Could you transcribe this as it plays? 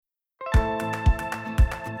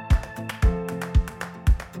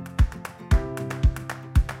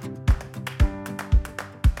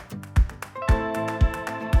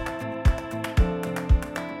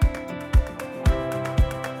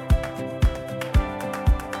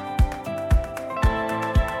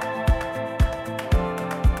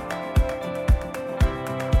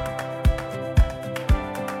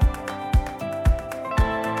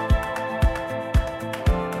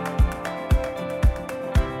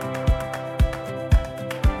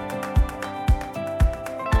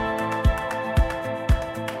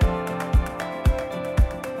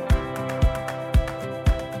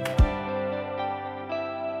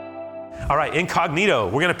All right, incognito.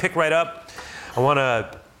 We're going to pick right up. I want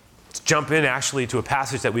to jump in actually to a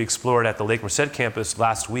passage that we explored at the Lake Merced campus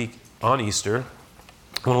last week on Easter.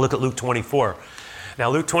 I want to look at Luke 24. Now,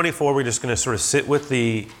 Luke 24, we're just going to sort of sit with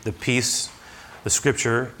the piece, the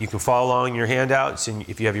scripture. You can follow along in your handouts, and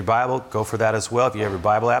if you have your Bible, go for that as well. If you have your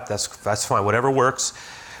Bible app, that's fine, whatever works.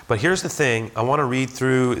 But here's the thing. I want to read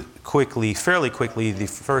through fairly quickly, the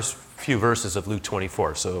first few verses of Luke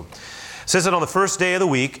 24. So it says that on the first day of the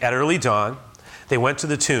week, at early dawn, they went to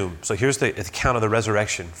the tomb. So here's the account of the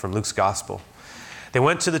resurrection from Luke's gospel. They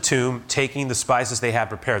went to the tomb, taking the spices they had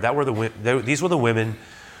prepared. These were the women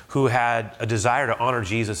who had a desire to honor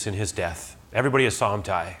Jesus in his death. Everybody saw him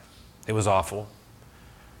die. It was awful.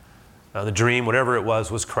 The dream, whatever it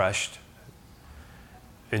was crushed.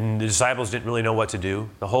 And the disciples didn't really know what to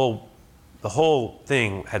do. The whole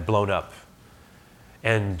thing had blown up.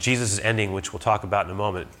 And Jesus' ending, which we'll talk about in a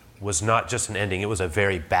moment, was not just an ending, it was a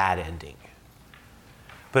very bad ending.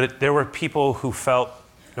 But there were people who felt,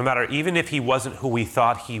 no matter, even if he wasn't who we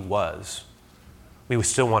thought he was, we would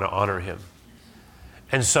still want to honor him.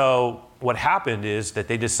 And so what happened is that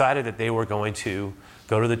they decided that they were going to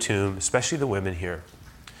go to the tomb, especially the women here,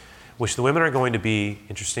 which the women are going to be,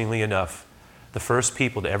 interestingly enough, the first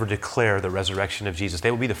people to ever declare the resurrection of Jesus. They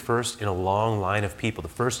will be the first in a long line of people, the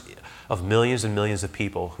first of millions and millions of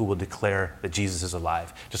people who will declare that Jesus is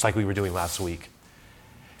alive, just like we were doing last week.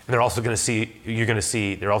 And they're also going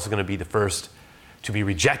to be the first to be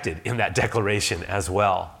rejected in that declaration as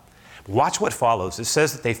well. Watch what follows. It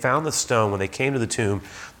says that they found the stone. When they came to the tomb,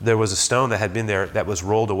 there was a stone that had been there that was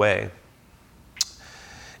rolled away.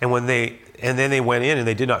 And then they went in and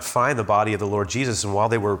they did not find the body of the Lord Jesus. And while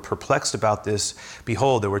they were perplexed about this,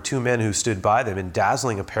 behold, there were two men who stood by them in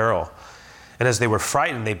dazzling apparel. And as they were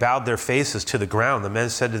frightened, they bowed their faces to the ground. The men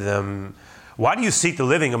said to them, "Why do you seek the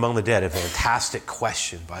living among the dead?" A fantastic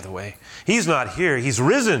question, by the way. He's not here. He's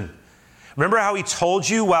risen. Remember how he told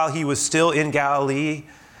you while he was still in Galilee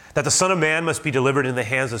that the Son of Man must be delivered into the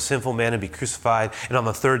hands of sinful men and be crucified, and on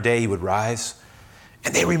the third day he would rise?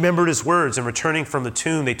 And they remembered his words, and returning from the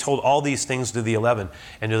tomb, they told all these things to the 11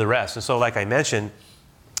 and to the rest. And so, like I mentioned,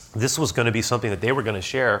 this was going to be something that they were going to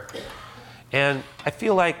share. And I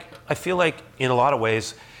feel like in a lot of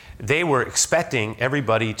ways, they were expecting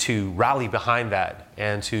everybody to rally behind that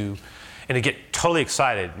and to get totally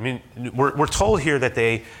excited. I mean, we're told here that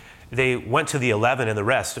they went to the 11 and the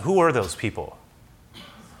rest. Who are those people?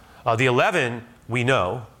 The 11, we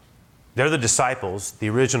know, they're the disciples, the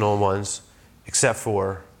original ones, except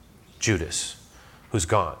for Judas, who's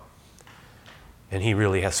gone. And he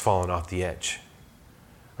really has fallen off the edge.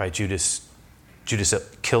 Right? Judas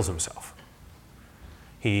kills himself.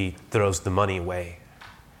 He throws the money away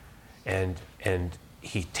and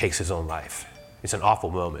he takes his own life. It's an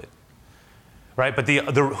awful moment. Right? But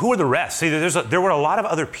who are the rest? See, there were a lot of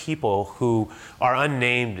other people who are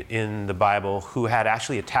unnamed in the Bible who had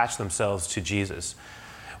actually attached themselves to Jesus.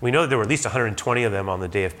 We know that there were at least 120 of them on the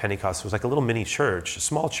day of Pentecost. It was like a little mini church, a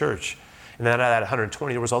small church. And then out of that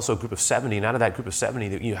 120, there was also a group of 70. And out of that group of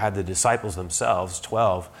 70, you had the disciples themselves,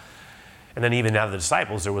 12. And then even out of the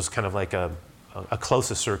disciples, there was kind of like a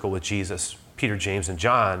closest circle with Jesus, Peter, James, and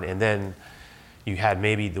John. And then you had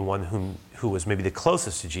maybe the one who was maybe the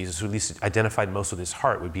closest to Jesus, who at least identified most with his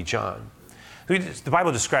heart, would be John. The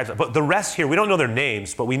Bible describes that. But the rest here, we don't know their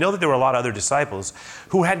names, but we know that there were a lot of other disciples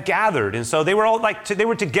who had gathered. And so they were all they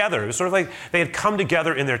were together. It was sort of like they had come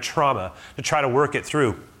together in their trauma to try to work it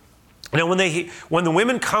through. Now, when the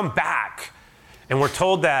women come back, and we're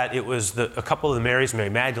told that it was a couple of the Marys, Mary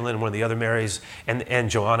Magdalene and one of the other Marys, and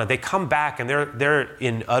Joanna, they come back and they're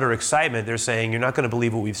in utter excitement. They're saying, "You're not going to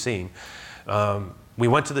believe what we've seen. We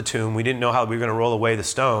went to the tomb. We didn't know how we were going to roll away the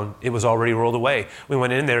stone. It was already rolled away. We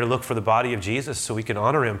went in there to look for the body of Jesus so we can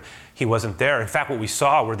honor him. He wasn't there. In fact, what we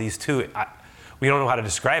saw were these two. We don't know how to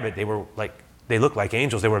describe it. They looked like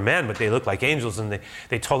angels. They were men, but they looked like angels. And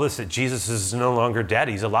they told us that Jesus is no longer dead.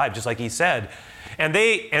 He's alive, just like he said. And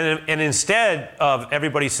instead of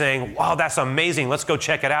everybody saying, "Wow, that's amazing. Let's go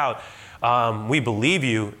check it out. We believe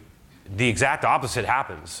you," the exact opposite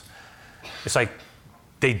happens. It's like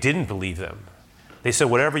they didn't believe them. They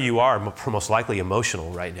said, "Whatever you are, most likely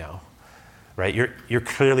emotional right now, right? You're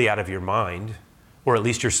clearly out of your mind, or at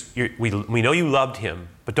least we know you loved him,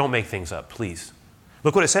 but don't make things up, please."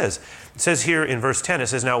 Look what it says. It says here in verse 10, it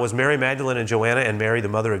says, "Now it was Mary Magdalene and Joanna and Mary, the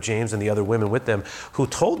mother of James, and the other women with them, who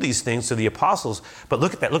told these things to the apostles." But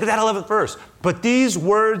look at that 11th verse. "But these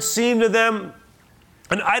words seemed to them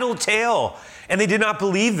an idle tale, and they did not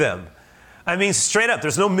believe them." I mean, straight up,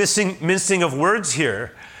 there's no mincing of words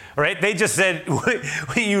here. All right? They just said,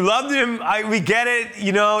 you loved him. We get it.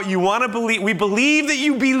 You know, you want to believe. We believe that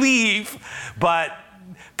you believe, but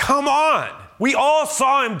come on. We all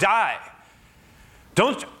saw him die.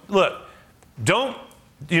 Just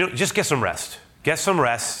get some rest. Get some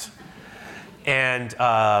rest. And,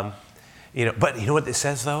 but you know what it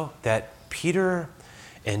says, though? That Peter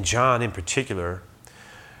and John in particular,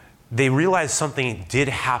 they realized something did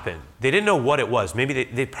happen. They didn't know what it was. Maybe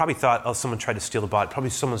they probably thought, oh, someone tried to steal the body. Probably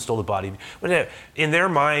someone stole the body. But in their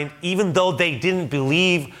mind, even though they didn't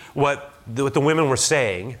believe what the women were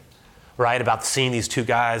saying, right, about seeing these two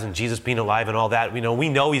guys and Jesus being alive and all that, we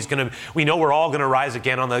know we're all gonna rise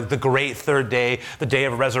again on the great third day, the day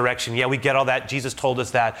of resurrection. Yeah, we get all that. Jesus told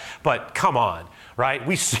us that. But come on. Right?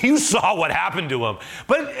 You saw what happened to him.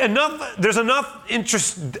 But there's enough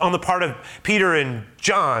interest on the part of Peter and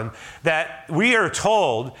John that we are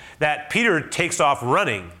told that Peter takes off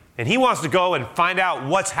running and he wants to go and find out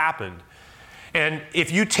what's happened. And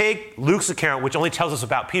if you take Luke's account, which only tells us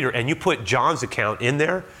about Peter, and you put John's account in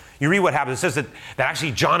there, you read what happens. It says that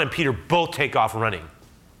actually John and Peter both take off running.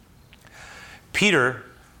 Peter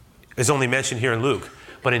is only mentioned here in Luke,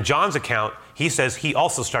 but in John's account, he says he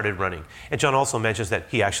also started running. And John also mentions that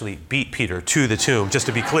he actually beat Peter to the tomb, just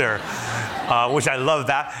to be clear, which I love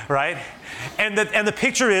that, right? And the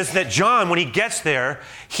picture is that John, when he gets there,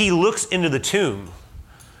 he looks into the tomb,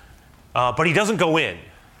 but he doesn't go in.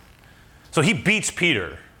 So he beats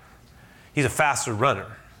Peter. He's a faster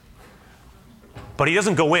runner. But he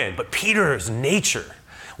doesn't go in. But Peter's nature,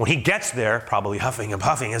 when he gets there, probably huffing and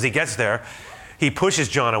puffing as he gets there, he pushes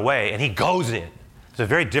John away and he goes in. It's a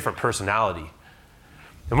very different personality.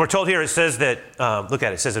 And we're told here, it says that, look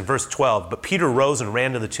at it, it says in verse 12, but Peter rose and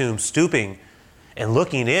ran to the tomb, stooping and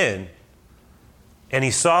looking in, and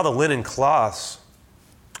he saw the linen cloths.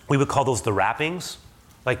 We would call those the wrappings.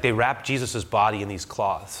 Like they wrapped Jesus' body in these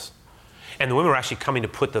cloths. And the women were actually coming to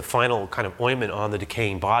put the final kind of ointment on the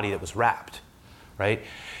decaying body that was wrapped, right?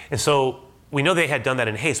 And so we know they had done that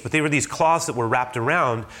in haste, but they were these cloths that were wrapped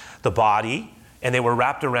around the body, and they were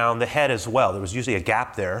wrapped around the head as well. There was usually a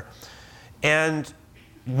gap there. And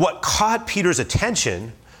what caught Peter's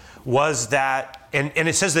attention was that, and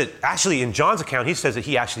it says that actually in John's account, he says that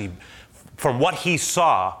he actually, from what he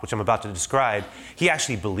saw, which I'm about to describe, he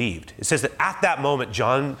actually believed. It says that at that moment,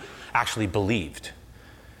 John actually believed.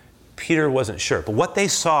 Peter wasn't sure. But what they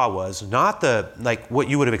saw was not what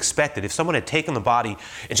you would have expected. If someone had taken the body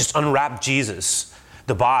and just unwrapped Jesus,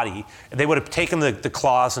 the body, and they would have taken the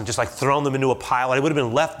cloths and just thrown them into a pile, and it would have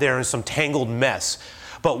been left there in some tangled mess.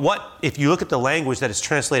 But if you look at the language that it's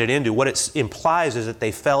translated into, what it implies is that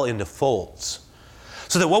they fell into folds.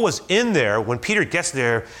 So that what was in there, when Peter gets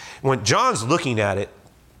there, when John's looking at it,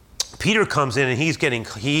 Peter comes in and he's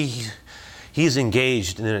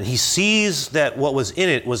engaged in it. He sees that what was in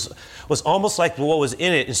it was almost like what was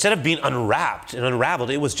in it, instead of being unwrapped and unraveled,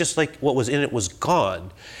 it was just like what was in it was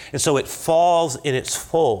gone. And so it falls in its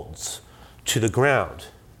folds to the ground.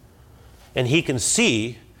 And he can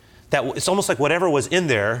see that it's almost like whatever was in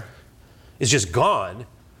there is just gone,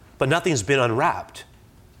 but nothing's been unwrapped.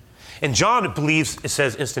 And John believes, it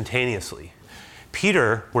says instantaneously.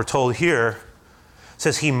 Peter, we're told here,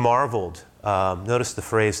 says he marveled. Notice the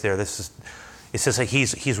phrase there. It says that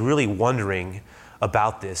he's really wondering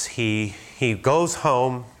about this. He goes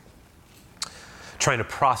home trying to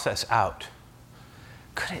process out.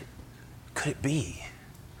 Could it be?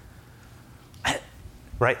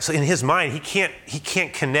 Right? So in his mind, he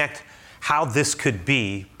can't connect how this could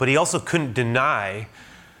be, but he also couldn't deny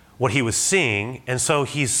what he was seeing, and so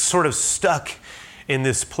he's sort of stuck in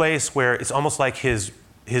this place where it's almost like his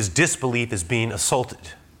disbelief is being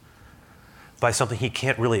assaulted by something he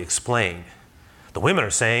can't really explain. The women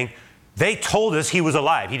are saying, they told us he was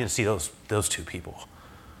alive. He didn't see those two people.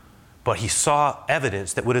 But he saw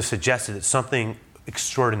evidence that would have suggested that something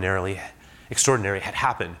extraordinary had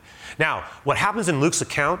happened. Now, what happens in Luke's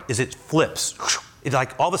account is it flips.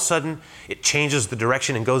 All of a sudden, it changes the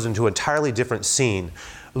direction and goes into an entirely different scene.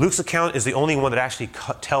 Luke's account is the only one that actually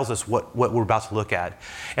tells us what we're about to look at.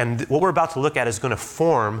 And what we're about to look at is going to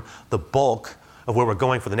form the bulk of where we're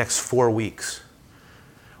going for the next 4 weeks.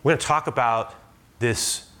 We're going to talk about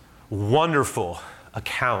this wonderful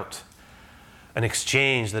account, an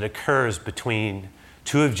exchange that occurs between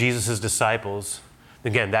two of Jesus' disciples.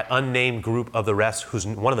 Again, that unnamed group of the rest, who's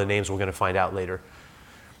one of the names we're going to find out later.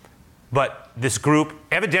 But this group,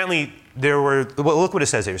 evidently, look what it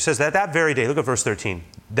says here. It says that very day, look at verse 13.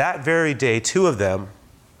 That very day, two of that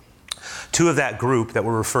group that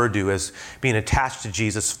were referred to as being attached to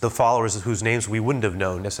Jesus, the followers whose names we wouldn't have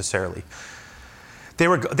known necessarily,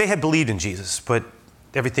 they had believed in Jesus, but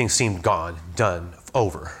everything seemed gone, done,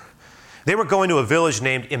 over. They were going to a village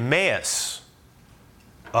named Emmaus,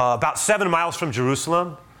 about 7 miles from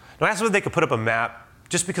Jerusalem. Now, I asked them if they could put up a map,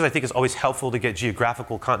 just because I think it's always helpful to get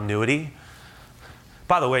geographical continuity.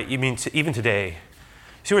 By the way, even today,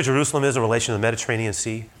 see where Jerusalem is in relation to the Mediterranean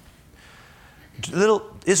Sea?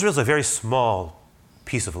 Israel's a very small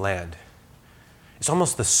piece of land. It's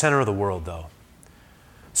almost the center of the world, though.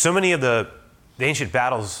 So many of the ancient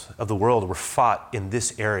battles of the world were fought in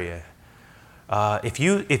this area. But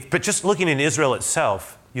just looking in Israel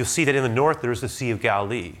itself, you'll see that in the north there's the Sea of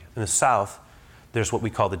Galilee. In the south, there's what we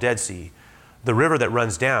call the Dead Sea. The river that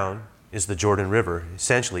runs down is the Jordan River,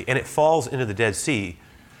 essentially, and it falls into the Dead Sea,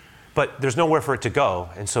 but there's nowhere for it to go,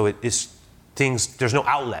 and so there's no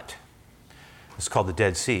outlet. It's called the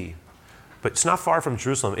Dead Sea. But it's not far from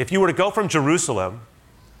Jerusalem. If you were to go from Jerusalem,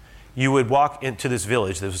 you would walk into this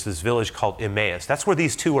village. There was this village called Emmaus. That's where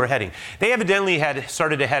these two were heading. They evidently had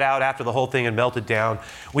started to head out after the whole thing had melted down.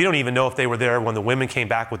 We don't even know if they were there when the women came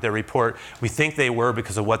back with their report. We think they were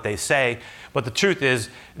because of what they say. But the truth is,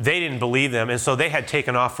 they didn't believe them, and so they had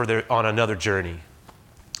taken off on another journey.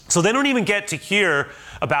 So they don't even get to hear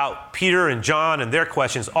about Peter and John and their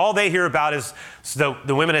questions. All they hear about is the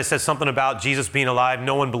women had said something about Jesus being alive.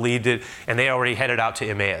 No one believed it, and they already headed out to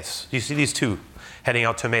Emmaus. You see these two heading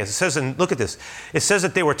out to Emmaus. It says, and look at this. It says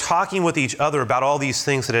that they were talking with each other about all these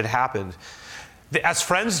things that had happened. As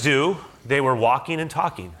friends do, they were walking and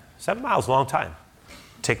talking. 7 miles, a long time.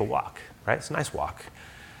 Take a walk, right? It's a nice walk.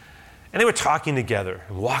 And they were talking together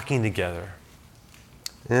and walking together.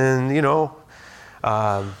 And, the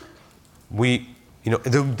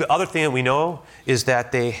other thing that we know is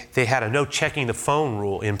that they had a no checking the phone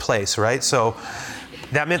rule in place, right? So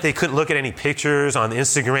that meant they couldn't look at any pictures on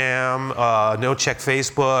Instagram, no check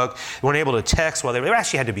Facebook. They weren't able to text while they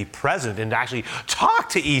actually had to be present and actually talk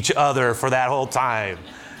to each other for that whole time.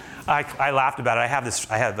 I laughed about it.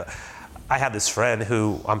 I have this friend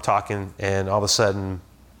who I'm talking, and all of a sudden,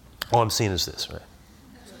 all I'm seeing is this, right?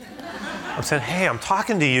 I'm saying, hey, I'm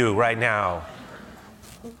talking to you right now.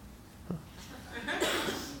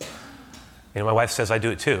 My wife says I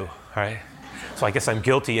do it too, all right? So I guess I'm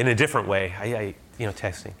guilty in a different way. I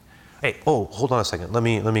texting. Hey, hold on a second. Let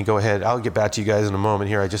me go ahead. I'll get back to you guys in a moment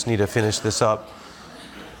here. I just need to finish this up.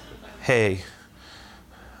 Hey,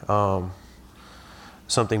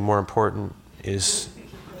 something more important is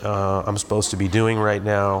I'm supposed to be doing right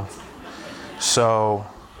now. So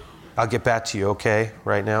I'll get back to you, okay,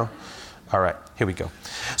 right now? All right, here we go.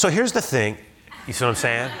 So here's the thing. You see what I'm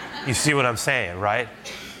saying? You see what I'm saying, right?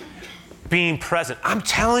 Being present. I'm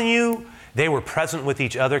telling you, they were present with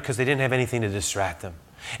each other because they didn't have anything to distract them.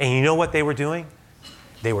 And you know what they were doing?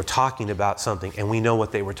 They were talking about something, and we know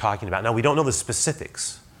what they were talking about. Now, we don't know the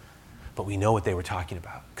specifics, but we know what they were talking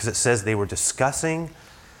about because it says they were discussing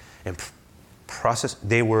and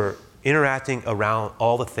they were interacting around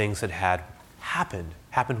all the things that had happened.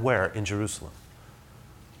 Happened where? In Jerusalem.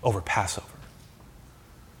 Over Passover.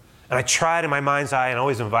 And I tried in my mind's eye, and I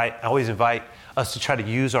always invite us to try to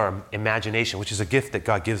use our imagination, which is a gift that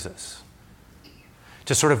God gives us,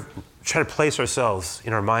 to sort of try to place ourselves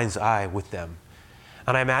in our mind's eye with them.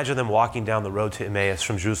 And I imagine them walking down the road to Emmaus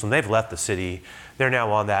from Jerusalem. They've left the city. They're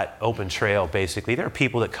now on that open trail, basically. There are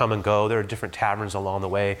people that come and go. There are different taverns along the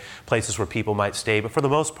way, places where people might stay. But for the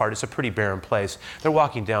most part, it's a pretty barren place. They're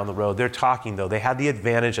walking down the road. They're talking, though. They have the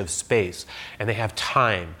advantage of space, and they have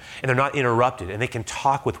time, and they're not interrupted, and they can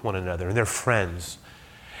talk with one another, and they're friends.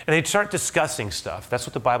 And they start discussing stuff. That's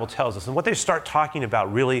what the Bible tells us. And what they start talking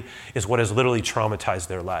about really is what has literally traumatized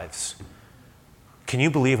their lives. Can you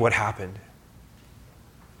believe what happened?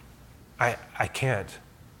 I can't.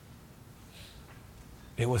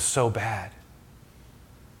 It was so bad.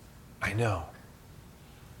 I know.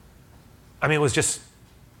 I mean, it was just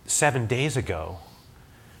 7 days ago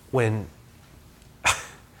when,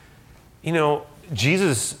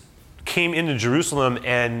 Jesus came into Jerusalem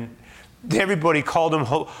and everybody called him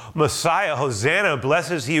Messiah, Hosanna,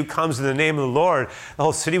 blessed is he who comes in the name of the Lord. The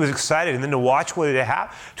whole city was excited. And then to watch what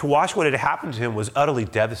had happened to him was utterly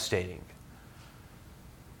devastating.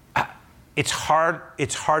 It's hard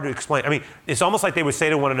to explain. I mean, it's almost like they would say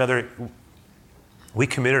to one another,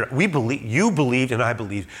 you believed and I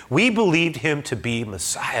believed. We believed him to be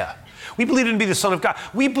Messiah. We believed him to be the Son of God.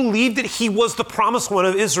 We believed that he was the promised one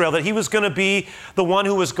of Israel, that he was going to be the one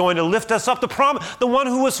who was going to lift us up, the one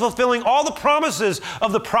who was fulfilling all the promises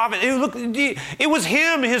of the prophet. It was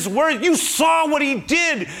him, his word. You saw what he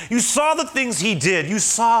did. You saw the things he did. You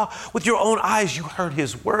saw with your own eyes. You heard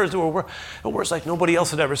his words. There were words like nobody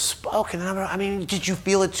else had ever spoken. I mean, did you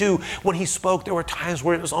feel it too? When he spoke, there were times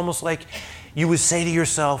where it was almost like you would say to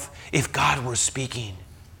yourself, if God were speaking,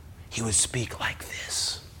 he would speak like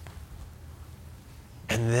this.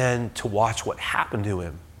 And then to watch what happened to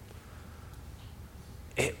him.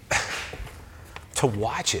 To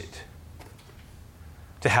watch it.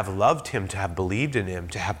 To have loved him, to have believed in him,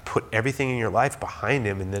 to have put everything in your life behind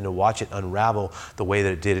him, and then to watch it unravel the way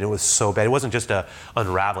that it did. And it was so bad. It wasn't just a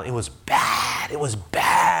unraveling. It was bad. It was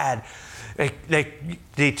bad.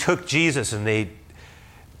 They took Jesus and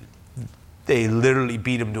they literally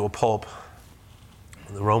beat him to a pulp.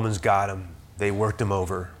 The Romans got him. They worked him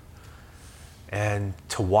over. And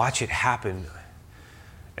to watch it happen,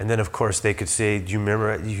 and then of course they could say, do you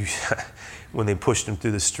remember when they pushed him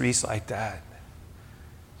through the streets like that?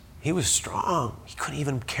 He was strong. He couldn't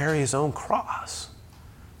even carry his own cross.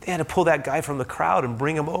 They had to pull that guy from the crowd and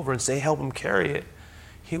bring him over and say, help him carry it.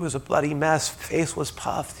 He was a bloody mess. Face was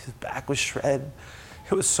puffed. His back was shredded.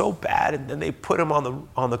 It was so bad. And then they put him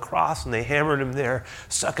on the cross and they hammered him there,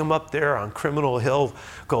 stuck him up there on Criminal Hill,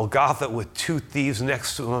 Golgotha, with two thieves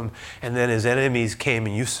next to him. And then his enemies came,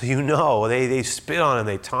 and they spit on him,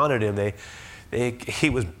 they taunted him. He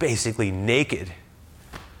was basically naked.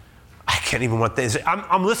 I can't even want this.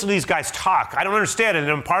 I'm listening to these guys talk. I don't understand it.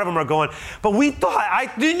 And part of them are going, but we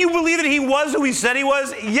thought, didn't you believe that he was who he said he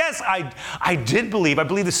was? Yes, I did believe. I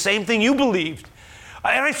believe the same thing you believed.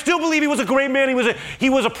 And I still believe he was a great man. He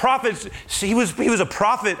was a prophet. He was a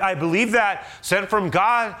prophet. I believe that, sent from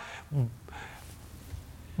God.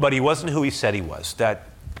 But he wasn't who he said he was.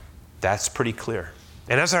 That's pretty clear.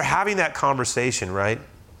 And as they're having that conversation, right?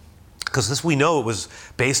 Because we know it was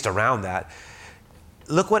based around that.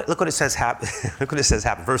 Look what it says happen. Look what it says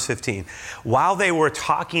happen. Verse 15. While they were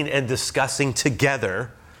talking and discussing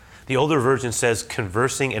together, the older version says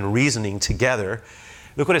conversing and reasoning together.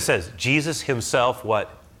 Look what it says. Jesus himself,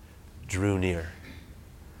 what? Drew near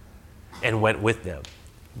and went with them.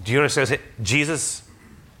 Do you understand? Jesus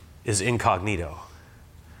is incognito.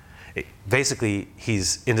 Basically,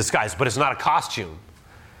 he's in disguise, but it's not a costume.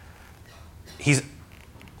 He's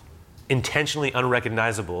intentionally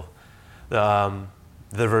unrecognizable.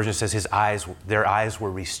 The version says their eyes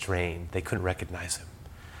were restrained. They couldn't recognize him.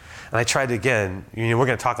 And I tried to, again, we're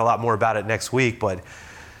going to talk a lot more about it next week, but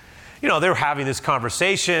they were having this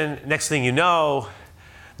conversation. Next thing you know,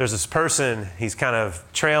 there's this person, he's kind of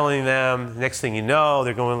trailing them. Next thing you know,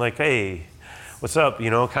 they're going like, hey, what's up?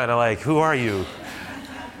 Kind of like, who are you?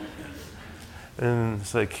 And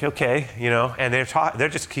it's like, okay, and they're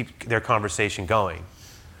just keep their conversation going,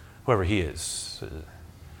 whoever he is.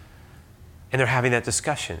 And they're having that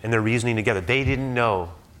discussion and they're reasoning together. They didn't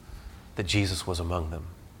know that Jesus was among them.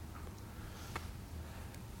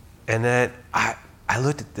 And then I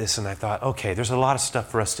looked at this and I thought, okay, there's a lot of stuff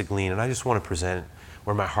for us to glean, and I just want to present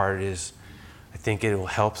where my heart is. I think it will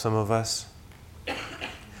help some of us. But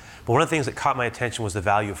one of the things that caught my attention was the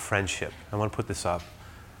value of friendship. I want to put this up.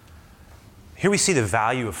 Here we see the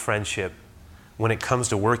value of friendship when it comes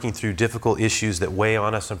to working through difficult issues that weigh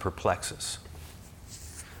on us and perplex us.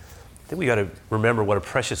 I think we got to remember what a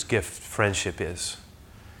precious gift friendship is.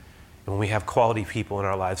 And when we have quality people in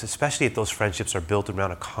our lives, especially if those friendships are built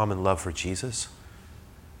around a common love for Jesus,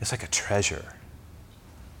 it's like a treasure,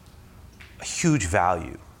 a huge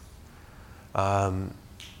value.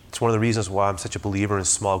 It's one of the reasons why I'm such a believer in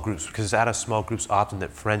small groups, because it's out of small groups often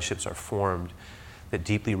that friendships are formed that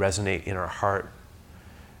deeply resonate in our heart.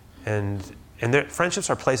 And friendships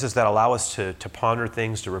are places that allow us to ponder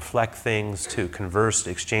things, to reflect things, to converse, to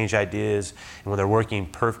exchange ideas. And when they're working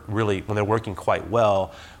when they're working quite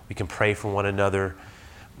well, we can pray for one another.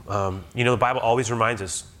 The Bible always reminds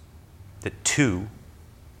us that 2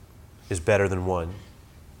 is better than 1.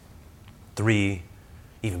 3,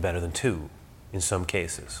 even better than 2 in some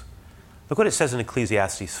cases. Look what it says in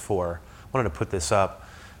Ecclesiastes 4. I wanted to put this up.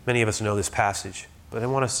 Many of us know this passage, but I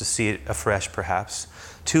want us to see it afresh perhaps.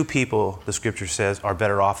 2 people, the scripture says, are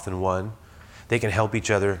better off than 1. They can help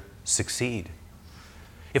each other succeed.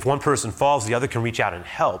 If one person falls, the other can reach out and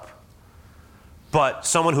help. But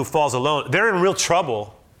someone who falls alone, they're in real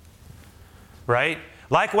trouble, right?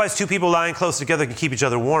 Likewise, 2 people lying close together can keep each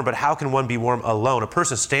other warm, but how can one be warm alone? A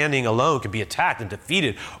person standing alone can be attacked and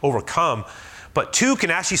defeated, overcome. But 2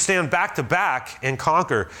 can actually stand back to back and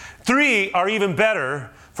conquer. 3 are even better,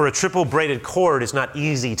 for a triple braided cord is not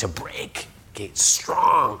easy to break. Okay, it's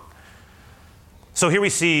strong. So here we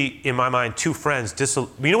see, in my mind, two friends.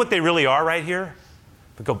 You know what they really are right here?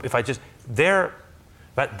 That,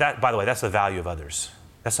 by the way, that's the value of others.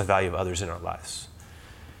 That's the value of others in our lives.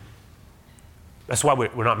 That's why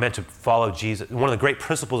we're not meant to follow Jesus. One of the great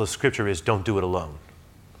principles of Scripture is don't do it alone.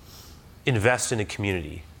 Invest in a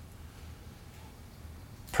community.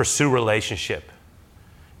 Pursue relationship.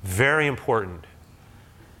 Very important.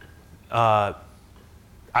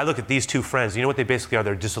 I look at these two friends. You know what they basically are?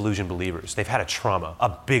 They're disillusioned believers. They've had a trauma,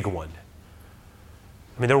 a big one.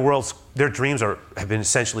 I mean, their dreams have been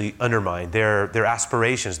essentially undermined. Their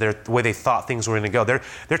aspirations, the way they thought things were going to go.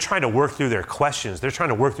 They're trying to work through their questions. They're trying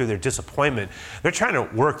to work through their disappointment. They're trying to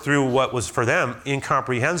work through what was for them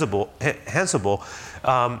incomprehensible.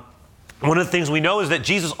 One of the things we know is that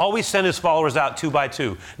Jesus always sent his followers out 2 by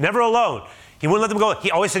 2, never alone. He wouldn't let them go.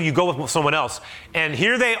 He always said, you go with someone else. And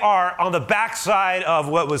here they are on the backside of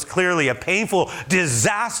what was clearly a painful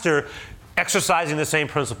disaster, exercising the same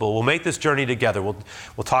principle. We'll make this journey together. We'll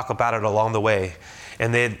talk about it along the way.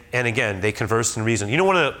 And again, they conversed and reasoned. You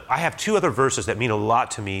know, I have 2 other verses that mean a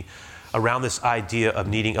lot to me around this idea of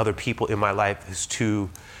needing other people in my life is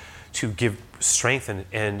to give strength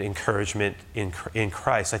and encouragement in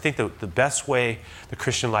Christ. I think the best way the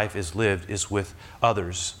Christian life is lived is with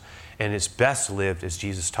others. And it's best lived, as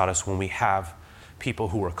Jesus taught us, when we have people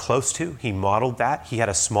who we're close to. He modeled that. He had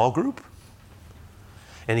a small group,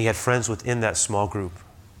 and he had friends within that small group.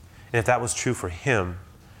 And if that was true for him,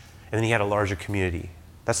 and then he had a larger community,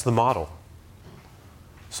 that's the model.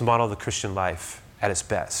 It's the model of the Christian life at its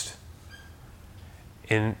best.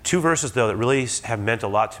 In 2 verses, though, that really have meant a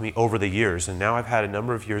lot to me over the years, and now I've had a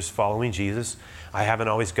number of years following Jesus. I haven't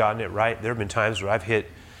always gotten it right. There have been times where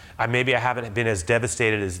maybe I haven't been as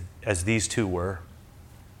devastated as these 2 were.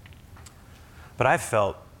 But I've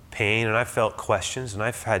felt pain, and I've felt questions, and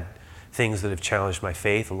I've had things that have challenged my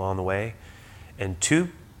faith along the way. And two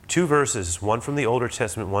verses, one from the Older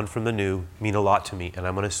Testament, one from the New, mean a lot to me, and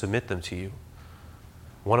I'm going to submit them to you.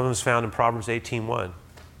 One of them is found in Proverbs 18:1. It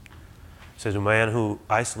says, a man who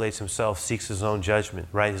isolates himself seeks his own judgment,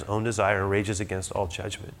 right? His own desire, and rages against all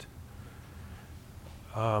judgment.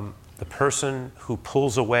 The person who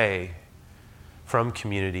pulls away from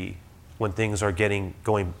community when things are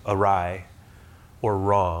going awry or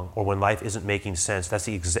wrong, or when life isn't making sense,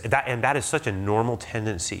 that is such a normal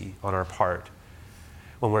tendency on our part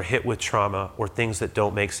when we're hit with trauma or things that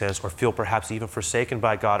don't make sense, or feel perhaps even forsaken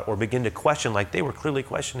by God, or begin to question, like they were clearly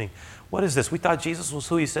questioning, what is this? We thought Jesus was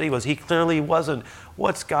who he said he was. He clearly wasn't.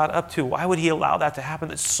 What's God up to? Why would he allow that to happen?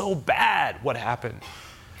 It's so bad what happened.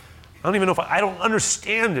 I don't even know I don't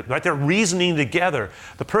understand it, right? They're reasoning together.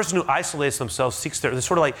 The person who isolates themselves seeks they're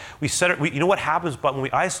sort of like, you know what happens, but when we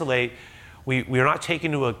isolate, we are not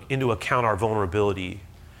taking into account our vulnerability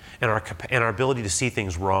and our ability to see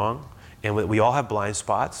things wrong, and we all have blind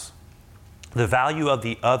spots. The value of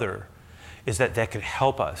the other is that can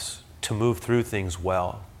help us to move through things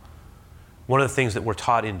well. One of the things that we're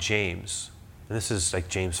taught in James, and this is like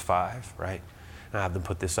James 5, right? And I have them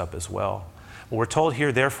put this up as well. We're told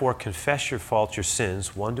here, therefore, confess your faults, your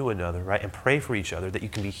sins, one to another, right? And pray for each other that you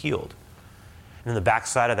can be healed. And then the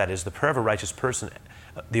backside of that is the prayer of a righteous person,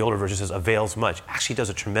 the older version says, avails much. Actually does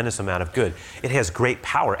a tremendous amount of good. It has great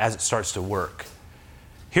power as it starts to work.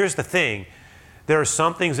 Here's the thing. There are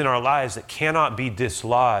some things in our lives that cannot be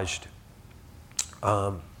dislodged.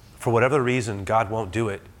 For whatever reason, God won't do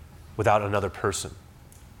it without another person.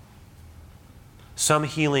 Some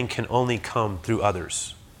healing can only come through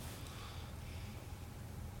others.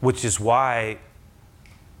 Which is why,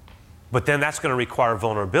 but then that's going to require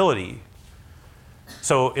vulnerability.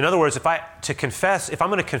 So in other words, if I'm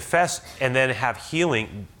going to confess and then have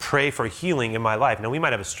healing, pray for healing in my life. Now we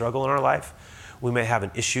might have a struggle in our life. We may have an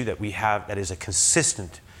issue that we have that is a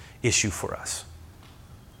consistent issue for us.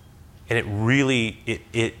 And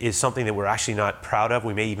it is something that we're actually not proud of.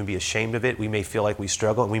 We may even be ashamed of it. We may feel like we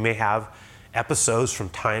struggle, and we may have episodes from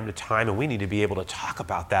time to time, and we need to be able to talk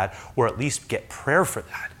about that, or at least get prayer for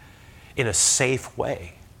that in a safe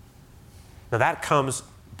way. Now that comes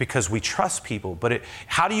because we trust people, but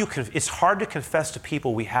it's hard to confess to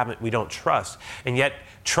people we don't trust. And yet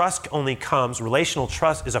relational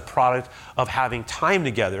trust is a product of having time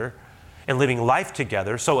together and living life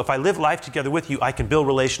together. So if I live life together with you, I can build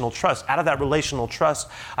relational trust. Out of that relational trust,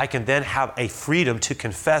 I can then have a freedom to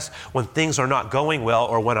confess when things are not going well,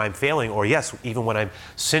 or when I'm failing, or yes, even when I'm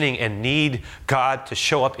sinning and need God to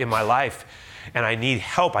show up in my life. And I need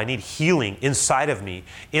help, I need healing inside of me.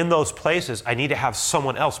 In those places, I need to have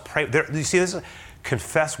someone else pray. You see, this is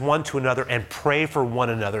confess one to another and pray for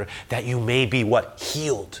one another that you may be what?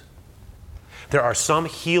 Healed. There are some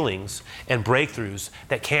healings and breakthroughs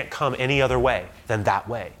that can't come any other way than that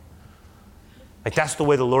way. Like that's the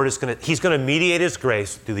way the Lord he's going to mediate his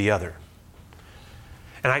grace through the other.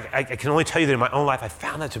 And I can only tell you that in my own life, I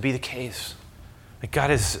found that to be the case. Like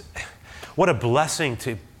God what a blessing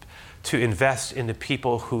to invest into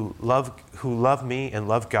people who love me and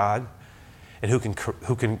love God, and who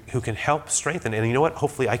can help strengthen. And you know what?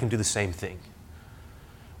 Hopefully I can do the same thing.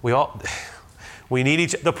 We need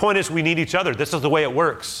the point is we need each other. This is the way it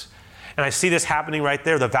works. And I see this happening right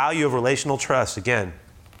there, the value of relational trust again.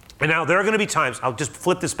 And now there are going to be times, I'll just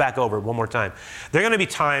flip this back over one more time. There are going to be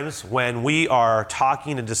times when we are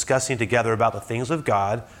talking and discussing together about the things of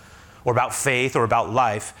God, or about faith, or about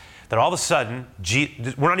life, that all of a sudden,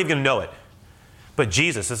 we're not even going to know it. But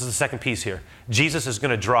Jesus, this is the second piece here, Jesus is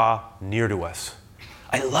going to draw near to us.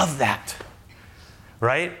 I love that,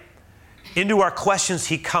 right? Into our questions,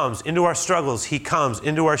 he comes. Into our struggles, he comes.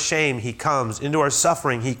 Into our shame, he comes. Into our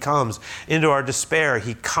suffering, he comes. Into our despair,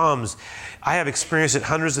 he comes. I have experienced it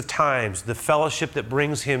hundreds of times, the fellowship that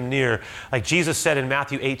brings him near. Like Jesus said in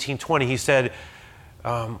Matthew 18:20, he said,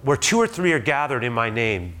 where 2 or 3 are gathered in my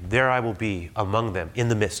name, there I will be among them, in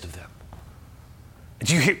the midst of them.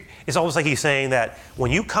 Do you hear? It's almost like he's saying that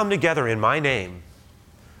when you come together in my name,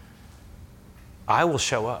 I will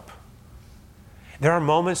show up. There are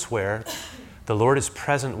moments where the Lord is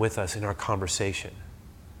present with us in our conversation.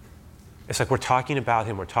 It's like we're talking about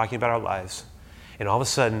him, we're talking about our lives, and all of a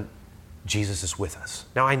sudden, Jesus is with us.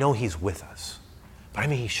 Now, I know he's with us, but I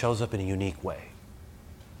mean, he shows up in a unique way.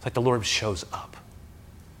 It's like the Lord shows up.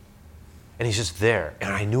 And he's just there,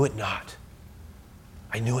 and I knew it not.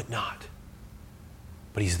 I knew it not.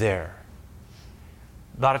 But he's there.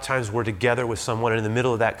 A lot of times we're together with someone, and in the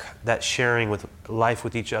middle of that sharing with life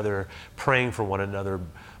with each other, praying for one another,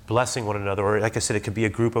 blessing one another, or like I said, it could be a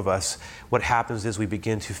group of us. What happens is we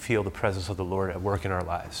begin to feel the presence of the Lord at work in our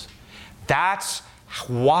lives. That's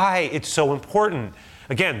why it's so important.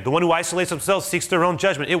 Again, the one who isolates themselves seeks their own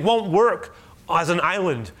judgment. It won't work as an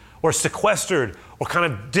island or sequestered or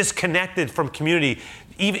kind of disconnected from community.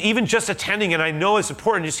 Even just attending, and I know it's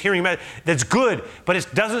important, just hearing about it, that's good, but it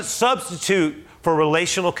doesn't substitute for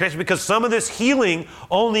relational connection, because some of this healing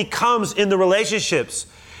only comes in the relationships.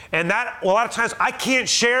 And that, a lot of times, I can't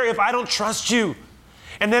share if I don't trust you.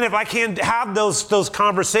 And then if I can't have those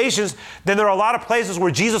conversations, then there are a lot of places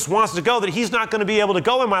where Jesus wants to go that he's not going to be able to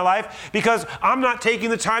go in my life, because I'm not taking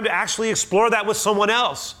the time to actually explore that with someone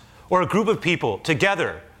else or a group of people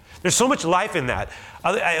together. There's so much life in that.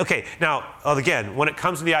 Okay, now, again, when it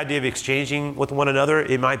comes to the idea of exchanging with one another,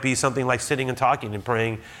 it might be something like sitting and talking and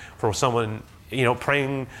praying for someone,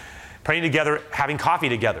 praying together, having coffee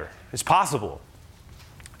together. It's possible.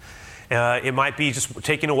 It might be just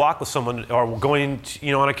taking a walk with someone, or going,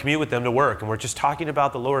 on a commute with them to work, and we're just talking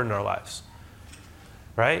about the Lord in our lives,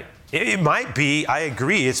 right? It might be, I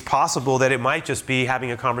agree, it's possible that it might just be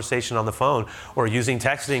having a conversation on the phone or using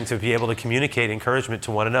texting to be able to communicate encouragement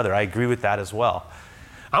to one another. I agree with that as well.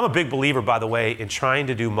 I'm a big believer, by the way, in trying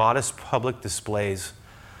to do modest public displays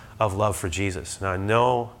of love for Jesus. Now, I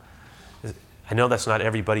know that's not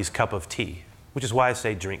everybody's cup of tea, which is why I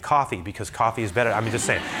say drink coffee, because coffee is better. I'm just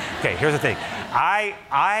saying. Okay, here's the thing.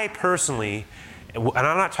 I personally, and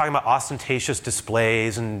I'm not talking about ostentatious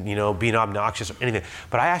displays and being obnoxious or anything,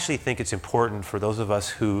 but I actually think it's important for those of us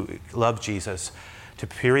who love Jesus to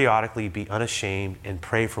periodically be unashamed and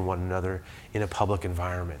pray for one another in a public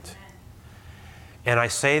environment. And I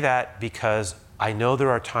say that because I know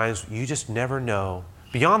there are times you just never know,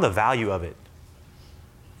 beyond the value of it,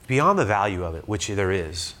 which there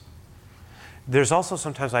is. There's also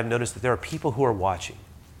sometimes I've noticed that there are people who are watching.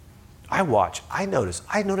 I noticed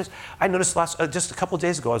just a couple of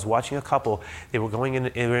days ago, I was watching a couple. They were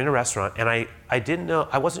they were in a restaurant, and I didn't know,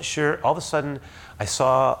 I wasn't sure. All of a sudden, I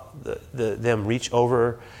saw them reach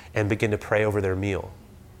over and begin to pray over their meal.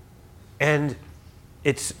 And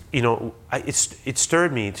it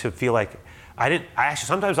stirred me to feel like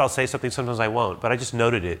sometimes I'll say something, sometimes I won't, but I just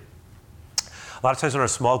noted it. A lot of times in our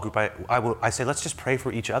small group, I say, let's just pray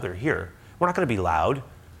for each other here. We're not going to be loud,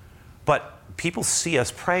 but people see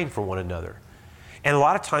us praying for one another. And a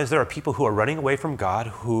lot of times there are people who are running away from God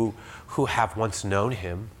who have once known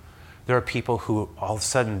him. There are people who all of a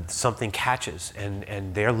sudden something catches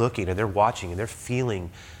and they're looking and they're watching and they're feeling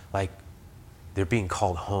like they're being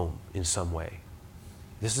called home in some way.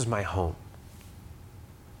 This is my home.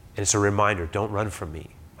 And it's a reminder, don't run from me.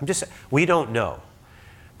 We don't know.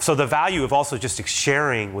 So the value of also just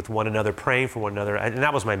sharing with one another, praying for one another, and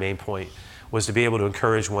that was my main point, was to be able to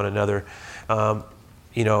encourage one another,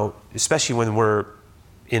 especially when we're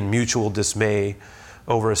in mutual dismay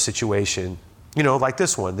over a situation, like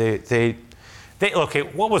this one. They Okay,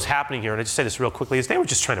 what was happening here, and I just say this real quickly, is they were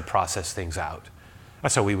just trying to process things out.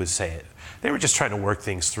 That's how we would say it. They were just trying to work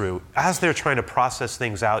things through. As they're trying to process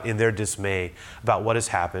things out in their dismay about what has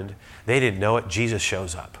happened, they didn't know it. Jesus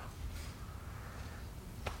shows up.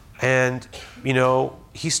 And,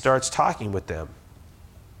 he starts talking with them.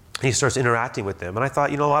 He starts interacting with them. And I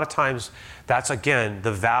thought, a lot of times that's, again,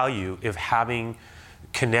 the value of having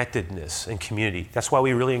connectedness and community. That's why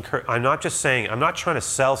we really encourage. I'm not trying to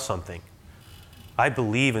sell something. I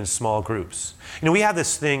believe in small groups. We have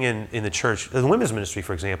this thing in the church, the women's ministry,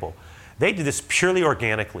 for example. They did this purely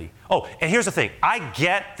organically. Oh, and here's the thing. I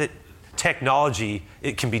get that technology,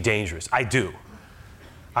 it can be dangerous. I do.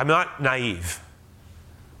 I'm not naive.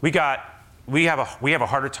 We have a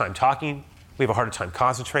harder time talking. We have a harder time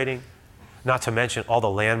concentrating, not to mention all the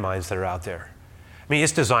landmines that are out there.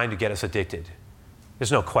 It's designed to get us addicted.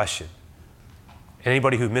 There's no question.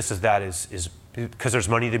 Anybody who misses that is because there's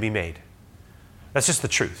money to be made. That's just the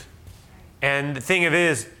truth. And the thing of it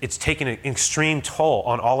is, it's taken an extreme toll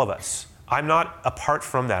on all of us. I'm not apart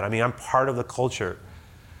from that. I'm part of the culture.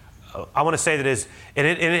 I want to say that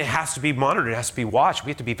it has to be monitored. It has to be watched.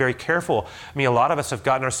 We have to be very careful. A lot of us have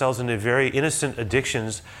gotten ourselves into very innocent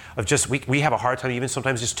addictions of just, we have a hard time even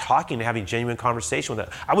sometimes just talking and having genuine conversation with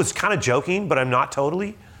it. I was kind of joking, but I'm not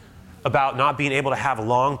totally, about not being able to have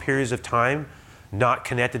long periods of time not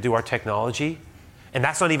connected to our technology. And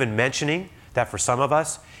that's not even mentioning that for some of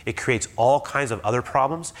us, it creates all kinds of other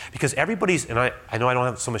problems because everybody's, and I know I don't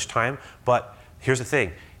have so much time, but here's the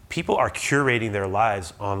thing. People are curating their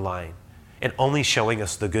lives online and only showing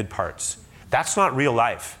us the good parts. That's not real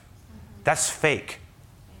life. That's fake.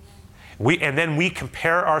 And then we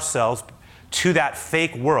compare ourselves to that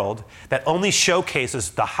fake world that only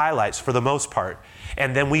showcases the highlights for the most part,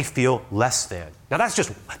 and then we feel less than. Now that's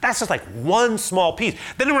just like one small piece.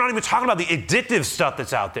 Then we're not even talking about the addictive stuff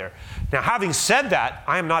that's out there. Now, having said that,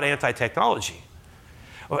 I am not anti-technology.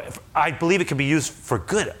 I believe it can be used for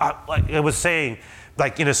good. Like I was saying,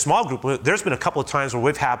 like in a small group, there's been a couple of times where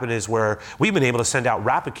what's happened is where we've been able to send out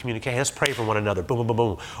rapid communication. Let's pray for one another. Boom, boom, boom,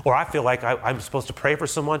 boom. Or I feel like I'm supposed to pray for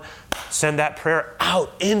someone. Send that prayer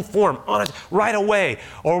out in form, on it, right away.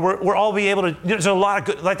 Or we're all be able to. There's a lot of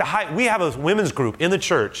good. Like we have a women's group in the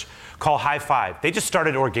church called High Five. They just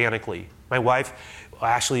started organically. My wife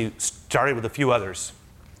actually started with a few others,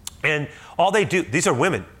 and all they do. These are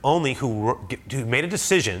women only who made a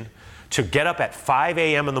decision to get up at 5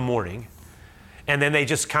 a.m. in the morning. And then they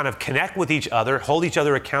just kind of connect with each other, hold each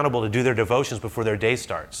other accountable to do their devotions before their day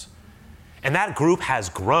starts. And that group has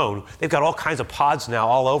grown. They've got all kinds of pods now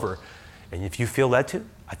all over. And if you feel led to,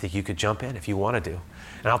 I think you could jump in if you want to do.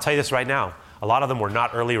 And I'll tell you this right now, a lot of them were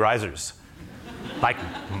not early risers.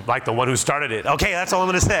 Like the one who started it. Okay, that's all I'm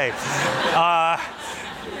going to say.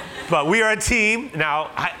 But we are a team.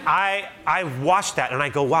 Now, I watched that and I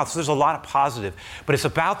go, wow, so there's a lot of positive. But it's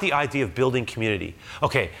about the idea of building community.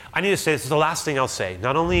 Okay, I need to say, this is the last thing I'll say,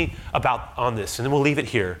 not only about on this, and then we'll leave it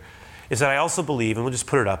here, is that I also believe, and we'll just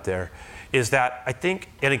put it up there, is that I think,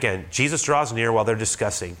 and again, Jesus draws near while they're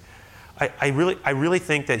discussing. I really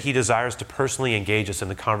think that he desires to personally engage us in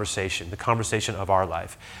the conversation of our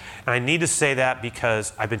life. And I need to say that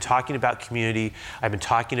because I've been talking about community. I've been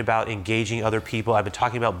talking about engaging other people. I've been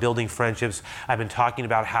talking about building friendships. I've been talking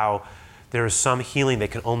about how there is some healing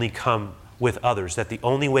that can only come with others, that the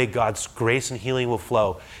only way God's grace and healing will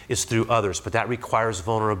flow is through others, but that requires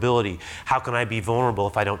vulnerability. How can I be vulnerable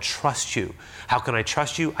if I don't trust you? How can I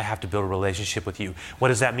trust you? I have to build a relationship with you. What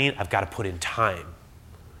does that mean? I've got to put in time.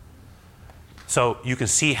 So you can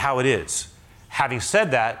see how it is. Having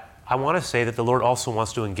said that, I want to say that the Lord also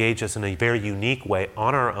wants to engage us in a very unique way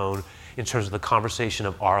on our own in terms of the conversation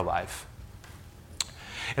of our life.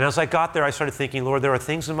 And as I got there, I started thinking, Lord, there are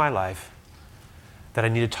things in my life that I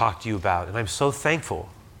need to talk to you about. And I'm so thankful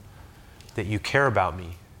that you care about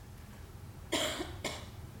me.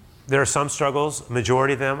 There are some struggles,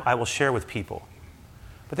 majority of them I will share with people.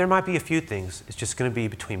 But there might be a few things, it's just going to be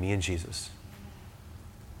between me and Jesus.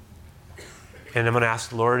 And I'm going to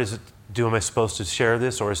ask the Lord, am I supposed to share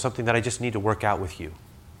this, or is something that I just need to work out with you?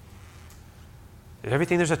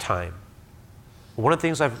 Everything, there's a time. One of the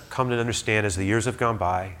things I've come to understand as the years have gone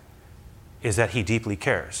by is that he deeply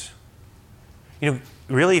cares.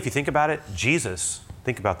 Really, if you think about it,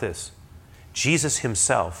 think about this. Jesus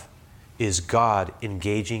himself is God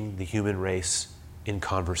engaging the human race in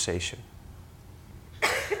conversation.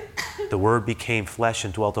 The Word became flesh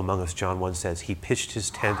and dwelt among us, John 1 says. He pitched his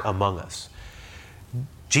tent among us.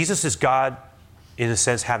 Jesus is God, in a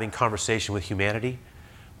sense, having conversation with humanity,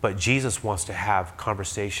 but Jesus wants to have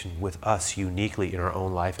conversation with us uniquely in our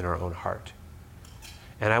own life, in our own heart.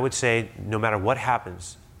 And I would say, no matter what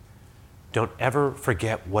happens, Don't ever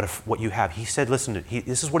forget what you have. He said, listen,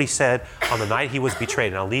 this is what he said on the night he was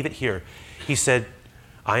betrayed, and I'll leave it here. He said,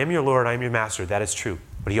 I am your Lord, I am your master. That is true.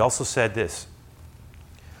 But he also said this,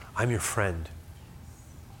 I'm your friend.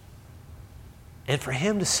 And for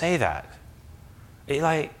him to say that,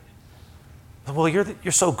 well,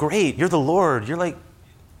 you're so great. You're the Lord. You're like,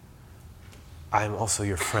 I am also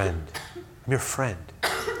your friend. I'm your friend.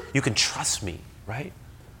 You can trust me, right?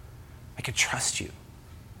 I can trust you.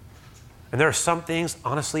 And there are some things,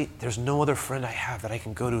 honestly, there's no other friend I have that I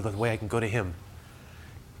can go to the way I can go to him.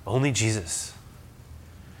 Only Jesus.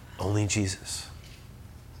 Only Jesus.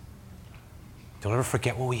 Don't ever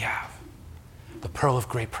forget what we have. The pearl of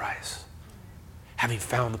great price. Having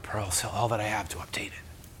found the pearl, sell all that I have to obtain it.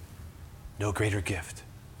 No greater gift.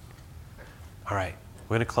 All right,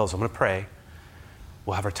 we're going to close. I'm going to pray.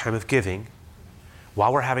 We'll have our time of giving.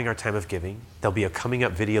 While we're having our time of giving, there'll be a coming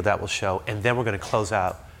up video that will show, and then we're going to close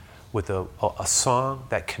out with a song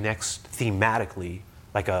that connects thematically,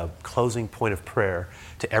 like a closing point of prayer,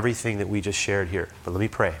 to everything that we just shared here. But let me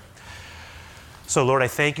pray. So, Lord, I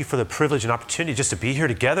thank you for the privilege and opportunity just to be here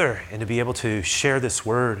together and to be able to share this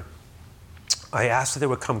word. I ask that there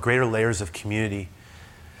would come greater layers of community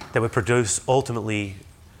that would produce ultimately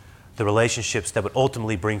the relationships that would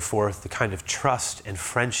ultimately bring forth the kind of trust and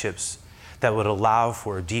friendships that would allow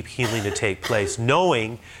for deep healing to take place,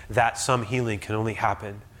 knowing that some healing can only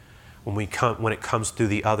happen when it comes through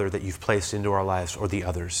the other that you've placed into our lives, or the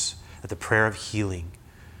others. That the prayer of healing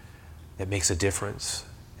that makes a difference.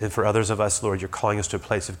 And for others of us, Lord, you're calling us to a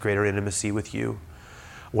place of greater intimacy with you.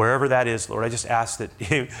 Wherever that is, Lord, I just ask that,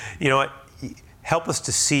 help us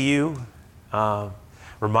to see you.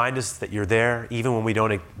 Remind us that you're there, even when we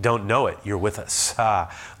don't know it. You're with us.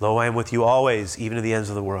 Lo, I am with you always, even to the ends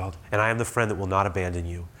of the world. And I am the friend that will not abandon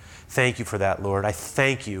you. Thank you for that, Lord. I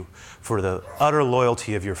thank you for the utter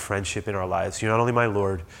loyalty of your friendship in our lives. You're not only my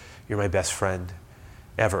Lord, you're my best friend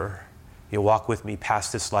ever. You'll walk with me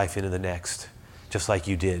past this life into the next, just like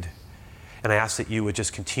you did. And I ask that you would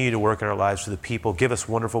just continue to work in our lives with the people. Give us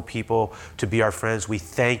wonderful people to be our friends. We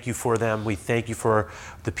thank you for them. We thank you for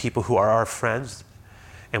the people who are our friends.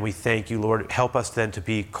 And we thank you, Lord. Help us then to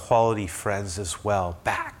be quality friends as well,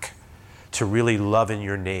 back, to really love in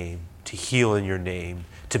your name, to heal in your name,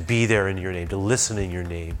 to be there in your name, to listen in your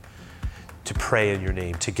name, to pray in your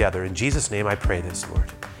name together. In Jesus' name I pray this, Lord.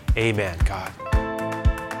 Amen, God.